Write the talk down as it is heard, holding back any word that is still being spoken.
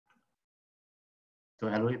So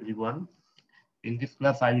hello everyone. In this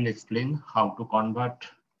class, I will explain how to convert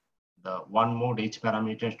the one mode H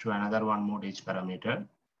parameter to another one mode H parameter.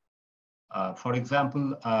 For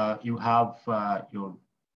example, you have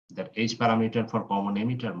that H parameter for common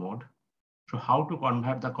emitter mode. So how to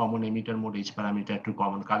convert the common emitter mode H parameter to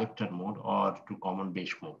common collector mode or to common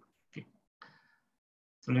base mode. Okay.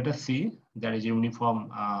 So let us see. There is a uniform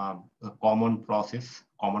common process,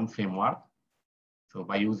 common framework. So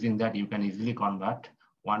by using that, you can easily convert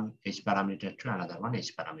one H parameter to another one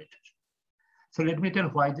H parameter. So let me tell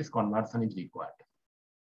why this conversion is required.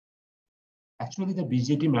 Actually, the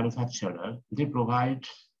BJT manufacturer, they provide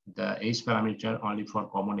the H parameter only for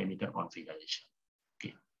common emitter configuration,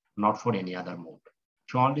 okay, not for any other mode.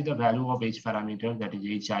 So only the value of H parameter, that is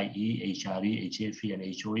HIE, HRE, HFE, and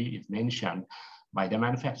HOE is mentioned by the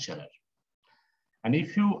manufacturer. And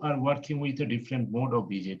if you are working with a different mode of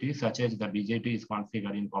BJT, such as the BJT is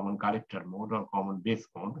configured in common collector mode or common base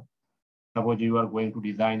mode, suppose you are going to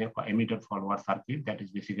design an emitter forward circuit that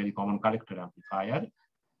is basically common collector amplifier,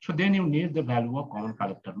 so then you need the value of common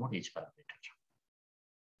collector mode H parameter.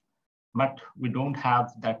 But we don't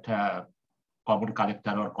have that common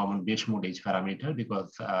collector or common base mode H parameter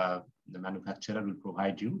because the manufacturer will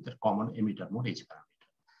provide you the common emitter mode H parameter.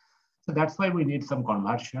 So that's why we need some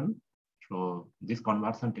conversion. So this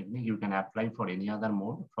conversion technique you can apply for any other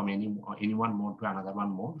mode, from any one mode to another one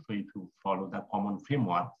mode. So if you follow the common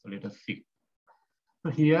framework, so let us see. So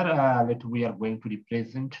here we are going to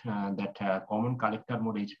represent that common collector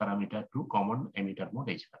mode H parameter to common emitter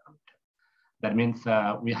mode H parameter. That means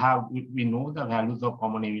we know the values of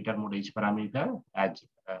common emitter mode H parameter as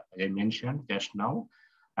I mentioned just now.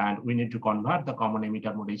 And we need to convert the common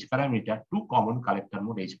emitter mode H parameter to common collector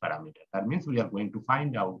mode H parameter. That means we are going to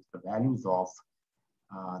find out the values of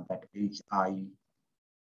that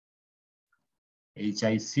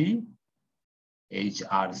HIC,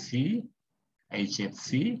 HRC,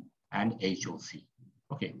 HFC, and HOC.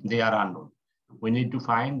 Okay, they are unknown. We need to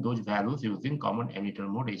find those values using common emitter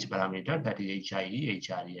mode H parameter, that is HIE,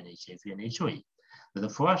 HRE, and HFE, and HOE. So the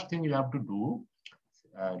first thing you have to do,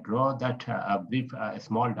 draw that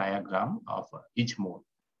small diagram of each mode.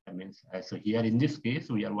 That means, so here in this case,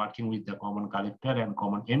 we are working with the common collector and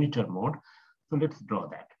common emitter mode. So let's draw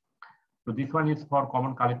that. So this one is for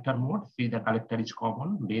common collector mode. See, the collector is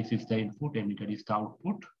common, base is the input, emitter is the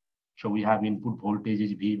output. So we have input voltage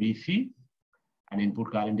is VBC and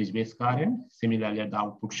input current is base current. Similarly, at the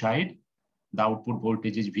output side, the output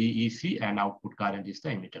voltage is VEC and output current is the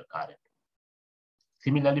emitter current.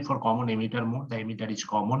 Similarly, for common emitter mode, the emitter is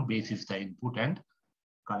common, base is the input, and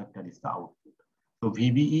collector is the output. So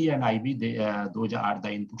VBE and IB, those are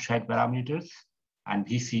the input side parameters, and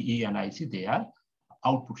VCE and IC, they are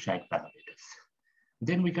output side parameters.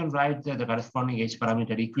 Then we can write the corresponding H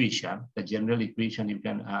parameter equation, the general equation you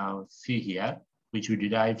can see here, which we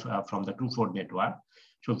derive from the two-fold network.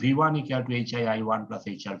 So V1 equal to HI1 plus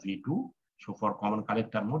HRV2. So for common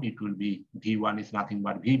collector mode, it will be V1 is nothing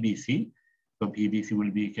but VBC. So VBC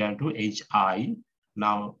will be equal to HI.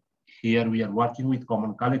 Now, here we are working with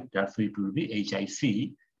common collector, so it will be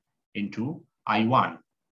HIC into I1,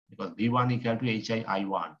 because V1 equal to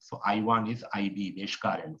HI1. So I1 is IB, base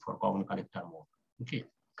current for common collector mode. Okay.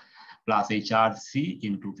 Plus HRC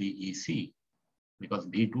into VEC, because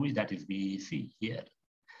V2 that is VEC here.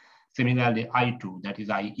 Similarly, I2, that is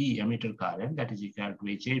IE, emitter current, that is equal to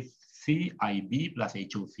HFC IB plus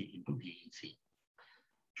HOC into VEC.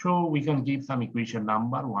 So we can give some equation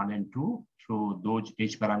number 1 and 2. So those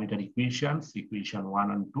H parameter equations, equation 1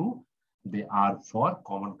 and 2, they are for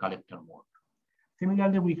common collector mode.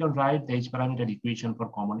 Similarly, we can write the H parameter equation for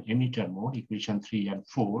common emitter mode, equation 3 and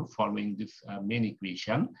 4, following this main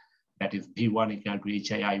equation, that is V1 equal to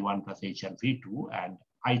HI1 plus HRV2 and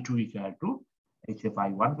I2 equal to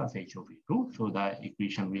HFI1 plus HOV2. So the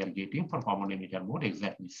equation we are getting for common emitter mode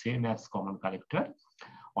exactly same as common collector.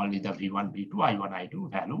 Only the V1, V2, I1, I2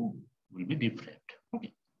 value will be different.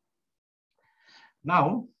 Okay.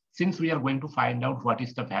 Now, since we are going to find out what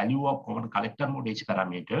is the value of common collector mode H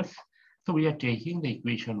parameters, so we are taking the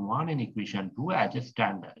equation 1 and equation 2 as a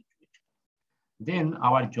standard. Then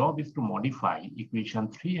our job is to modify equation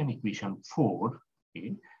 3 and equation 4.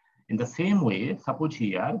 Okay. In the same way, suppose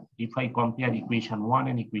here, if I compare equation 1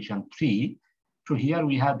 and equation 3, so here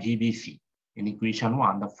we have VBC. In equation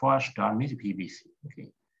 1, the first term is VBC. Okay.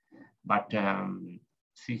 But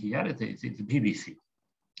see here, it's VBC.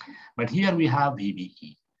 But here we have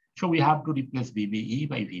VBE. So we have to replace VBE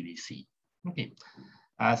by VBC. Okay.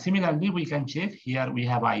 Similarly, we can check here we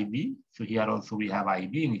have IB. So here also we have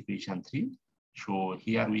IB in equation 3. So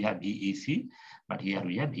here we have VEC, but here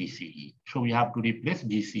we have VCE. So we have to replace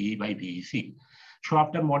VCE by VEC. So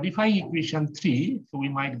after modifying equation 3, so we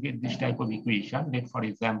might get this type of equation. Let, for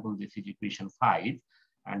example, this is equation 5,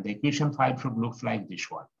 and the equation 5 should look like this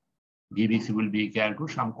one. VBC will be equal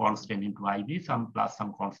to some constant into IB, some plus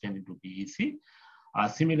some constant into VEC.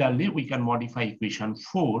 Similarly, we can modify equation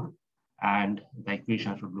 4, and the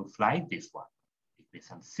equation should look like this one.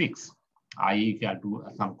 Equation 6, I equal to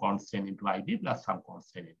some constant into IB plus some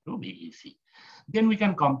constant into VEC. Then we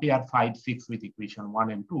can compare 5, 6 with equation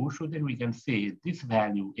 1 and 2. So then we can say this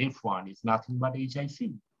value F1 is nothing but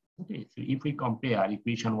HIC. Okay, so if we compare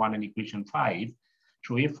equation 1 and equation 5,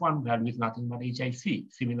 so F1 value is nothing but HIC.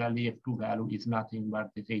 Similarly, F2 value is nothing but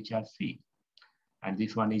this HRC. And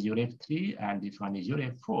this one is your F3 and this one is your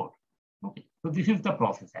F4. Okay, so this is the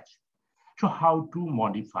process actually. So how to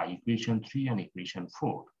modify equation 3 and equation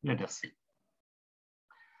 4? Let us see.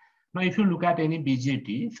 Now, if you look at any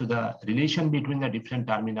BJT, so the relation between the different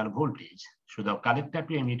terminal voltage, so the collector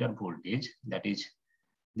to emitter voltage, that is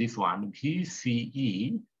this one,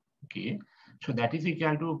 VCE, okay, so that is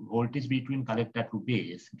equal to voltage between collector to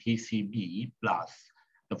base, VCB, plus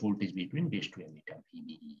the voltage between base to emitter,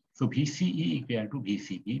 VBE. So VCE equal to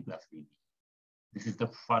VCB plus VBE. This is the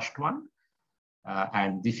first one.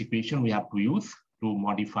 And this equation we have to use to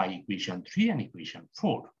modify equation 3 and equation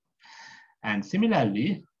 4. And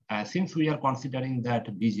similarly, since we are considering that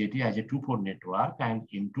BJT as a 2-port network, and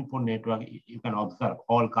in 2-port network, you can observe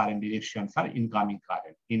all current directions are incoming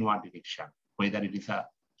current in one direction, whether it is a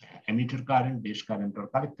emitter current, base current, or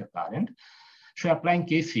collector current. So applying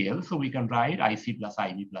KCL, so we can write IC plus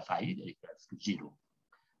IB plus I equals to 0.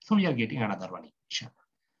 So we are getting another one equation.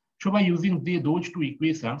 So by using those two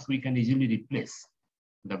equations, we can easily replace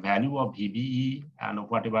the value of VBE and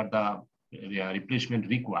whatever the replacement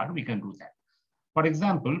required, we can do that. For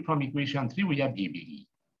example, from equation 3, we have VBE.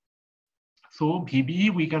 So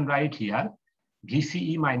VBE, we can write here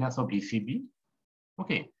VCE minus of VCB.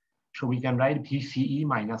 Okay, so we can write VCE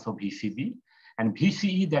minus of VCB, and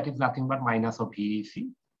VCE, that is nothing but minus of VEC.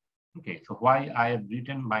 Okay, so why I have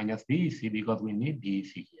written minus VEC? Because we need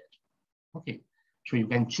VEC here. Okay, so you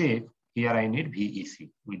can check here I need VEC.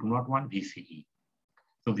 We do not want VCE.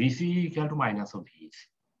 So VCE equal to minus of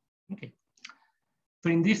VEC. Okay. So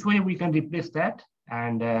in this way, we can replace that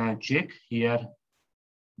and check here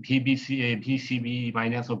VCB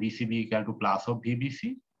minus of VCB equal to plus of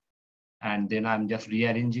VBC. And then I'm just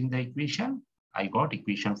rearranging the equation. I got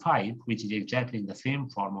equation 5, which is exactly in the same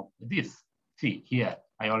form of this. See here,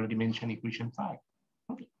 I already mentioned equation 5.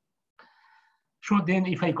 Okay. So then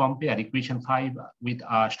if I compare equation 5 with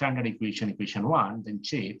our standard equation, equation 1, then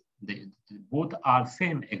check both are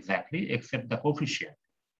same exactly except the coefficient.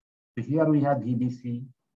 So here we have VBC,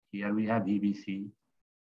 here we have VBC.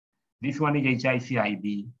 This one is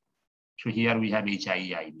HIC-IB. So here we have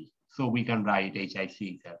HIE-IB. So we can write HIC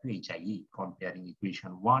equal to HIE, comparing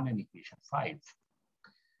equation 1 and equation 5.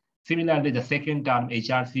 Similarly, the second term,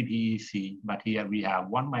 HRC-VEC, but here we have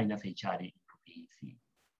 1 minus HRE into VEC.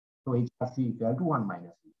 So HRC equal to 1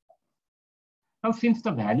 minus HRE. Now, since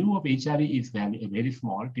the value of HRE is very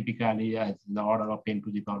small, typically in the order of 10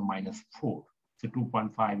 to the power minus 4, so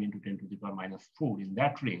 2.5 into 10 to the power minus 4 in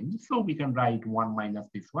that range. So we can write 1 minus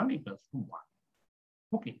this one equals to 1.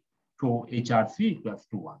 Okay, so HRC equals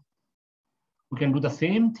to 1. We can do the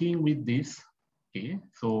same thing with this. Okay,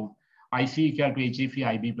 so IC equal to HFE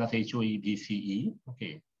IB plus HOE VCE.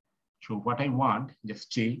 Okay, so what I want, just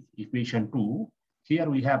check equation 2. Here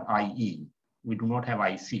we have IE. We do not have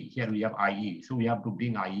IC. Here we have IE. So we have to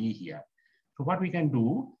bring IE here. So what we can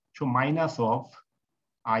do, so minus of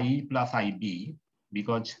IE plus IB,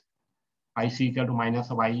 because IC equal to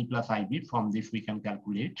minus of IE plus IB, from this we can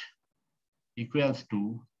calculate, equals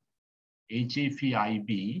to HFE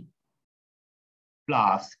IB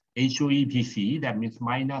plus HOE VC, that means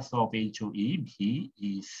minus of HOE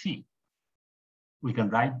VEC. We can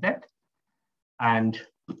write that, and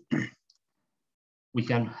we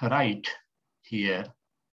can write here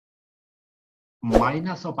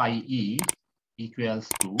minus of IE equals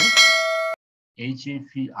to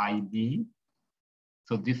HFE IB.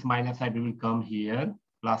 So this minus IB will come here,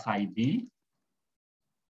 plus IB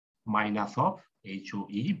minus of HOE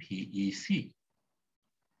VEC.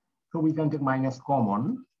 So we can take minus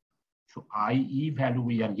common. So IE value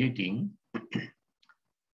we are getting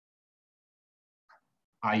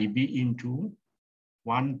IB into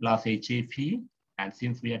 1 plus HFE. And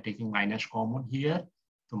since we are taking minus common here,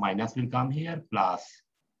 so minus will come here plus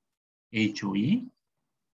HOE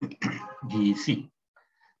VEC.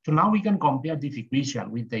 So now we can compare this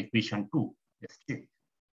equation with the equation 2. Let's check.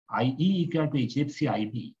 IE equal to HFC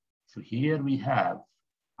IB. So here we have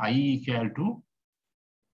IE equal to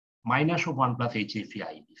minus of 1 plus HFE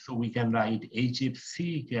IB. So we can write HFC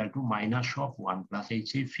equal to minus of 1 plus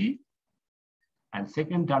HFE. And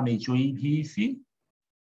second term HOE-VEC.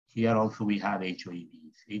 Here also we have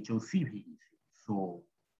HOE-VEC, HOC-VEC. So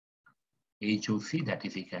HOC, that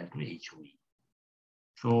is equal to HOE.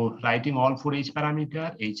 So writing all four H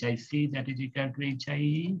parameter, HIC that is equal to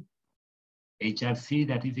HIE, HRC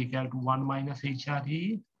that is equal to 1 minus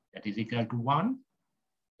HRE, that is equal to 1,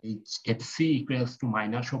 HFC equals to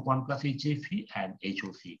minus of 1 plus HFE, and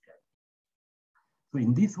HOC equal. So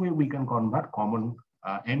in this way, we can convert common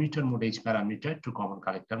emitter mode H parameter to common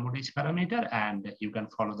collector mode H parameter, and you can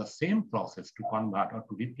follow the same process to convert or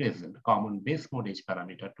to represent common base mode H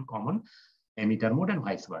parameter to common emitter mode and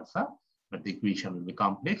vice versa, but the equation will be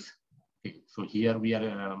complex. Okay, so here we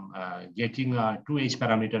are getting two H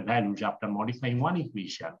parameter values after modifying one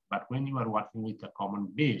equation, but when you are working with a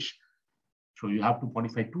common base, so you have to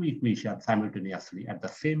modify two equations simultaneously at the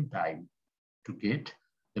same time to get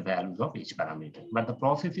the values of H parameter, but the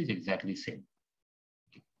process is exactly same.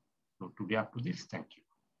 Okay. So today up to this, thank you.